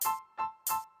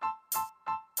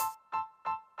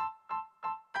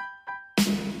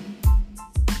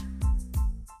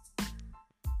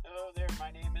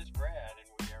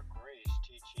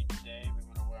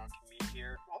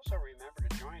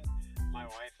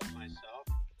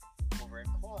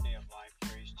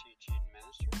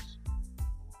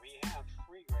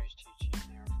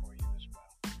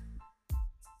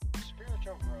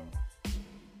Spiritual growth.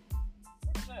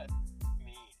 What does that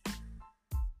mean?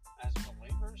 As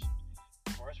believers,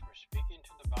 of course, we're speaking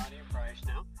to the body of Christ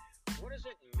now. What does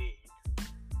it mean?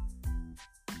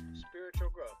 Spiritual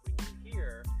growth. When you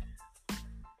hear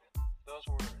those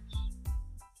words,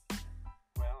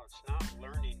 well, it's not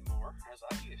learning more, as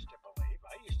I used to believe.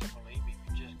 I used to believe if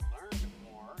you just learned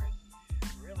more and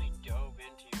really dove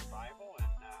into your Bible, and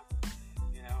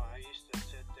I used to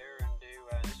sit there and do.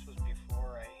 This was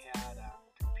before I had a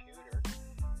computer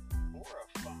or a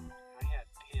phone. I had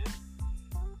pen,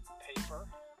 paper,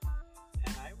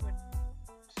 and I would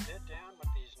sit down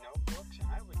with these notebooks, and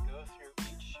I would go through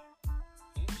each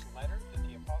letter that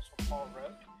the Apostle Paul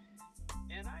wrote,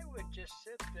 and I would just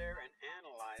sit there and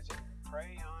analyze it, and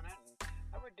pray on it, and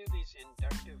I would do these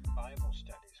inductive Bible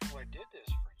studies. Well, I did this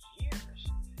for years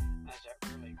as an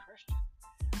early Christian.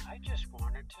 I just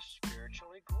wanted to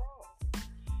spiritually grow.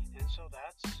 And so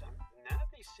that's, none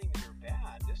of these things are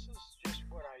bad. This is just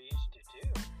what I used to do.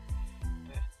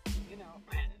 But, and of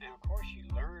course you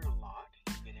learn a lot.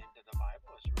 You get into the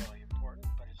Bible, it's really important,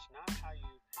 but it's not how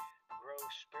you grow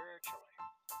spiritually.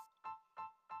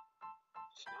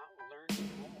 It's not learning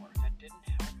more. That didn't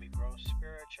help me grow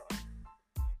spiritually.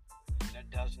 And it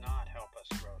does not help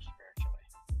us grow spiritually.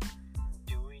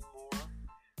 Doing more,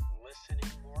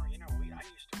 listening more. I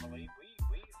used to believe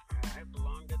I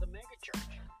belong to the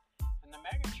megachurch. And the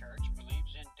megachurch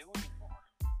believes in doing more.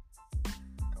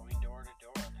 Going door to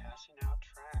door, passing out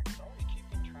tracts, always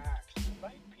keeping tracts,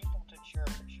 invite people to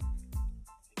church.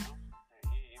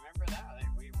 You remember that?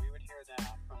 We would hear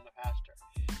that from the pastor.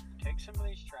 Take some of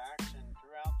these tracts and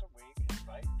throughout the week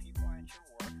invite people at your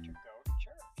work to go to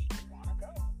church. They want to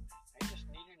go. They just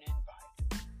need an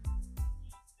invite.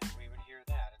 And we would hear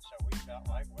that. And so we felt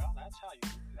like, well, that's how you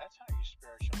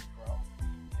spiritually grow,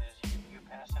 is you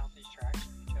pass out these tracts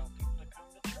and you tell people to come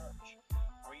to church.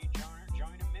 Or you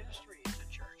join a ministry in the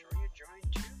church, or you join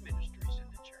 2 ministries in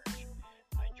the church.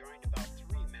 I joined about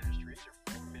 3 ministries or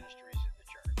 4 ministries in the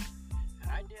church.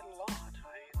 And I did a lot.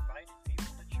 I invited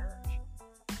people to church.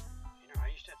 I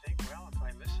used to think, well, if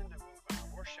I listen to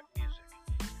worship music,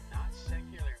 not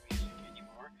secular music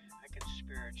anymore, I can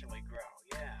spiritually grow.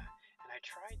 Yeah, and I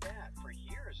tried that for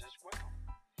years as well.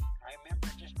 I remember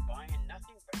just buying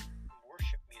nothing but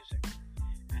worship music,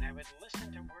 and I would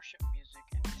listen to worship music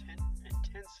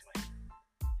intensely.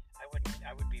 I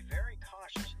would be very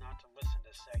cautious not to listen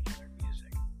to secular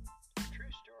music. True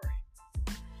story.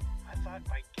 I thought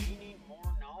by gaining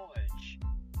more knowledge,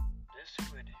 this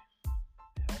would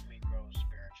help me grow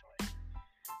spiritually.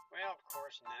 Well, of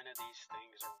course, none of these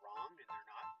things are wrong, and they're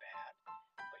not bad,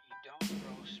 but you don't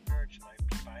grow spiritually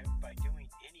by doing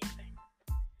anything.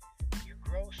 You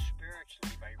grow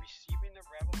spiritually by receiving the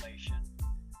revelation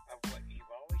of what you've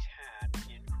always had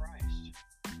in Christ.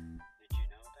 Did you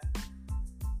know that?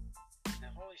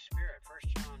 The Holy Spirit, 1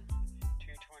 John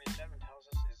 2:27 tells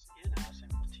us, is in us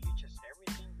and will teach us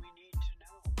everything we need to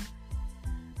know.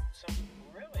 So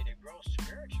really, to grow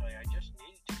spiritually, I just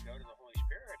needed to go to the Holy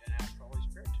Spirit and ask the Holy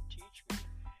Spirit to teach me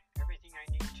everything I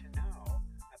need to know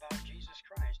about Jesus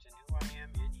Christ and who I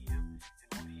am in Him and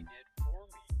what He did for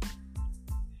me.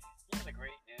 The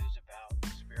great news about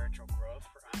spiritual growth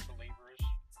for unbelievers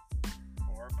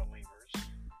or believers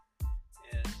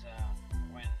is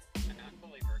when an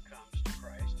unbeliever comes to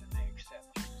Christ and they accept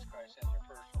Jesus Christ as their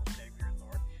personal Savior and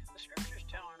Lord, the Scripture's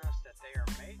telling us that they are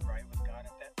made right with God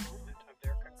at that moment of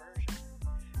their conversion.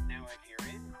 Now, if you're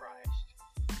in Christ,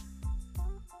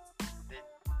 then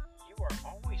you are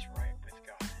always right with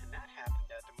God, and that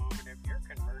happened at the moment of your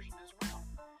conversion as well.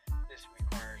 This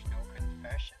requires no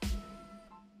confession,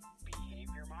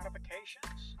 behavior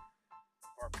modifications,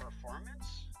 or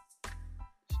performance.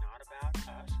 It's not about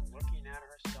us looking at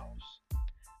ourselves,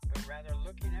 but rather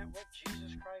looking at what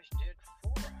Jesus Christ did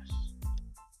for us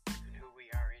and who we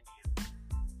are in Him.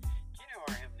 Do you know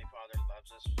our Heavenly Father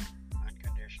loves us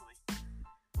unconditionally?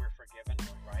 We're forgiven,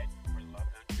 we're right, we're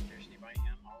loved unconditionally by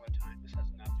Him all the time. This has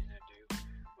nothing to do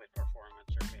with performance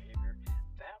or behavior.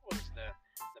 That was the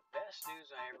best news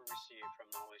I ever received from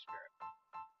the Holy Spirit.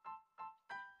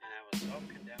 And I was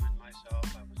self-condemning myself.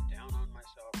 I was down on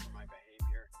myself for my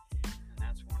behavior. And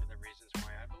that's one of the reasons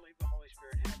why I believe the Holy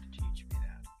Spirit had to teach me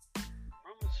that.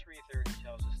 Romans 3:30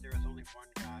 tells us there is only one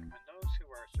God. When those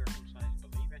who are circumcised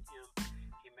believe in Him,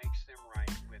 He makes them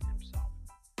right with Himself.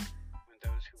 When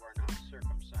those who are not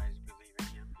circumcised believe in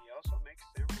Him, He also makes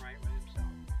them right with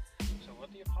Himself. So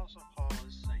what the Apostle Paul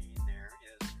is saying there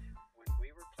is, when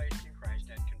we were placed in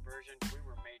Christ at conversion, we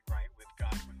were made right with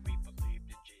God when we believed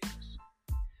in Jesus.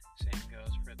 Same goes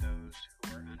for those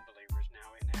who are unbelievers now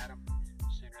in Adam,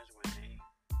 sinners when they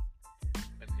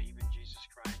believe in Jesus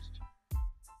Christ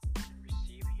and receive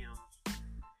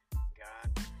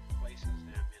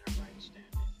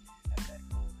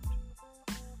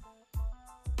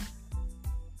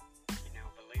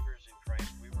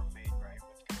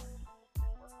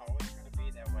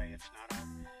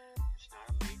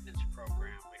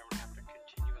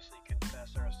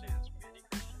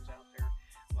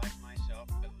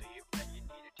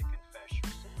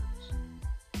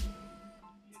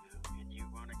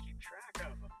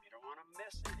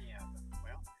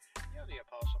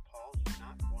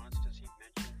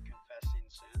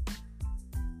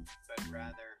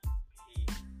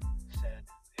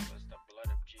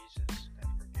Jesus that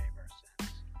forgave our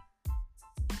sins.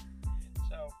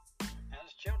 So, as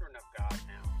children of God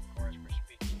now, of course, we're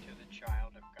speaking to the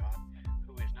child of God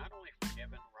who is not only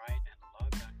forgiven, right, and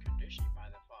loved unconditionally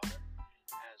by the Father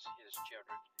as his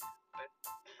children, but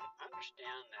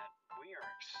understand that we are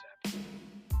accepted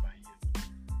by him.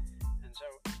 And so,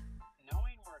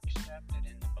 knowing we're accepted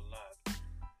in the beloved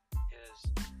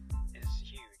is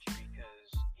huge,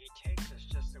 because he takes us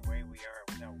just the way we are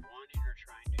without wanting or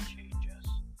trying to change us.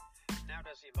 Now,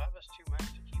 does he love us too much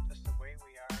to keep us the way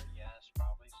we are? Yes,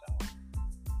 probably so.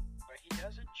 But he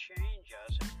doesn't change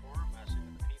us and form us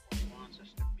into the people he wants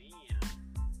us to be in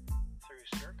through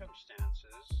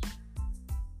circumstances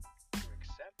to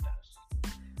accept us.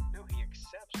 No, he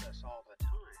accepts us all the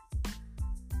time.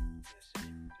 You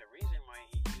see, the reason why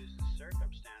he uses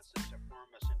circumstances to form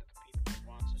us into the people he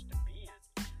wants us to be in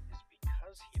is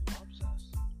because he loves us.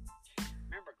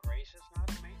 Remember, grace is not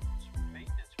a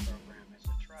maintenance program, it's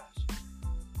a trust.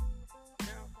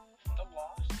 Now, the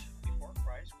lost, before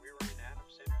Christ, we were in Adam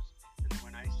sinners, and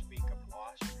when I speak of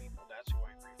lost people, that's who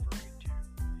I'm referring to.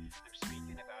 I'm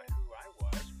speaking about who I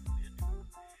was and who,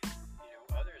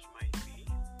 others might be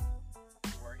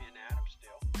who are in Adam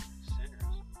still,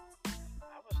 sinners.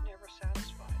 I was never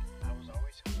satisfied. I was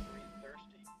always hungry and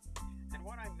thirsty. And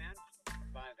what I meant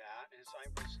by that is I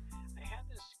had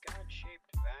this God-shaped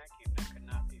vacuum that could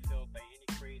not be filled by any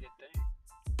created thing.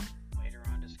 Later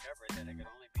on discovered that it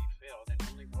could only be filled and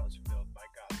only was filled by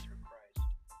God through Christ.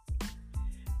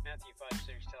 Matthew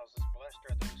 5:6 tells us, "Blessed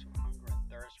are those who hunger and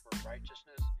thirst for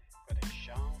righteousness, for they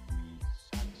shall be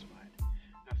satisfied."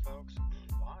 Now folks,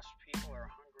 lost people are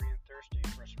hungry and thirsty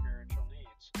for spiritual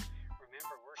needs.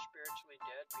 Remember, we're spiritually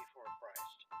dead before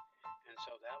Christ. And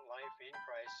so that life in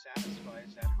Christ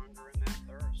satisfies that hunger and that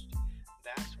thirst.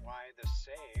 That's why the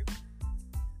saved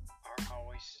are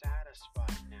always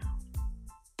satisfied now.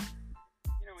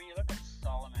 When you look at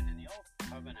Solomon in the Old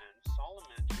Covenant,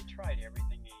 Solomon, he tried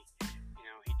everything.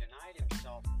 He denied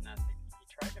himself nothing. He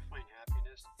tried to find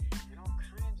happiness in all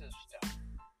kinds of stuff.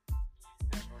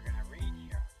 As we're going to read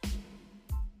here.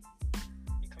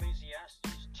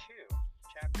 Ecclesiastes 2,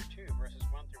 chapter 2, verses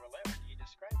 1 through 11, he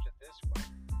describes it this way.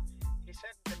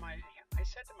 I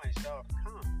said to myself,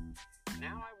 "Come,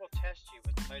 now I will test you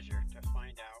with pleasure to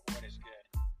find out what is good."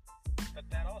 But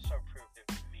that also proved to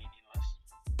be meaningless.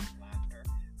 Laughter,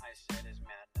 I said, is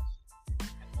madness.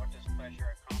 And what does pleasure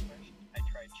accomplish? I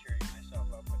tried cheering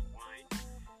myself up with wine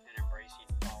and embracing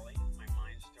folly. My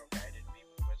mind still guided me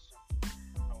with wisdom.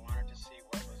 I wanted to see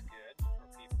what was good for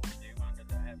people to do under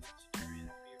the heavens during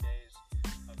a few days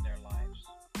of their lives.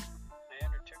 I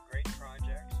undertook great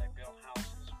projects. I built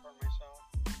houses for myself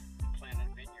and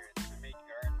planted vineyards. I made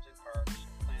gardens and parks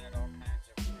and planted all kinds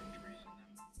of fruit trees in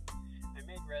them. I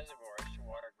made reservoirs to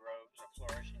water groves of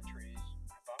flourishing trees.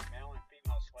 I bought male and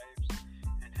female slaves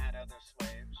and had other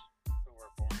slaves who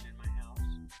were born in my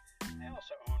house. I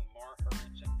also owned more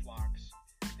herds and flocks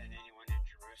than anyone in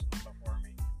Jerusalem before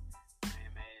me. I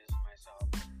amazed myself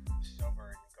with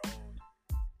silver and gold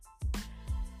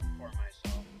for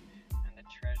myself and the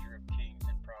treasure of kings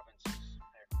and provinces.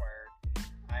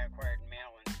 I acquired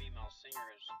male and female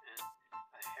singers and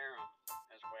a harem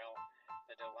as well,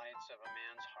 the delights of a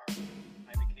man's heart.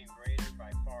 I became greater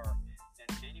by far than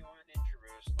anyone in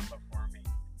Jerusalem before me.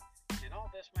 In all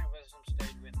this my wisdom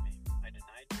stayed with me. I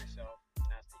denied myself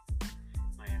nothing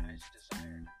my eyes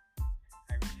desired.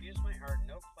 I refused my heart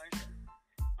no pleasure.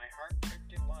 My heart took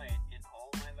delight in all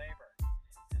my labor,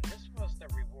 and this was the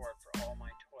reward for all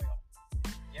my toil.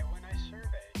 Yet when I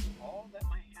surveyed all that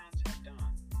my hands had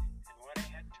done, and what I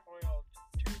had toiled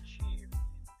to achieve,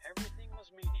 everything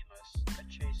was meaningless, a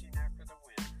chasing after the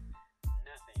wind.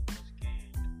 Nothing was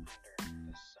gained under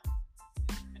the sun.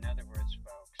 In other words,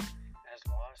 folks, as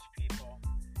lost people,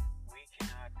 we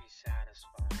cannot be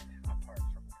satisfied apart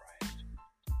from Christ.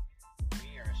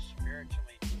 We are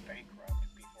spiritually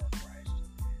bankrupt before Christ.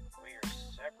 We are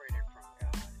separated from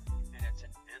God, and it's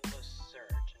an endless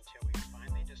search until we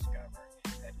finally discover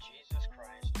that Jesus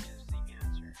Christ is the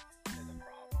answer to the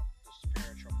problem, the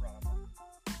spiritual problem.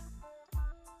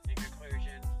 In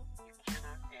conclusion, you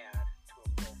cannot add to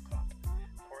a full cup.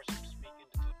 Of course, I'm speaking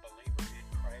to the believer in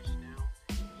Christ now.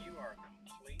 You are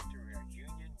complete through your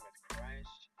union with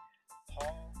Christ.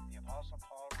 The Apostle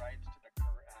Paul writes to the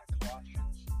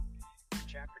Colossians in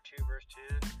chapter 2, verse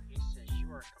 10, he says,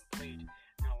 "You are complete."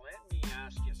 Now let me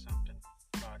ask you something,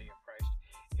 body of Christ.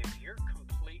 If you're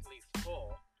completely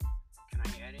full, can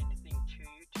I add anything to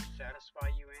you to satisfy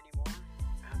you anymore?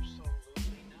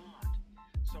 Absolutely not.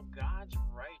 So God's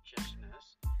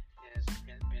righteousness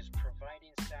is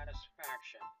providing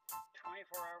satisfaction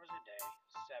 24 hours a day,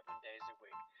 7 days a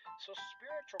week. So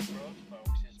spiritual growth,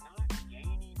 folks, is not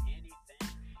gaining anything.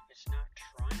 It's not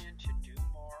trying to do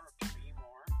more, to be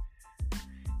more.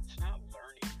 It's not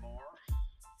learning more.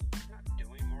 It's not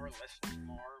doing more, listening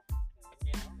more.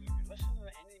 You listen to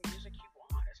any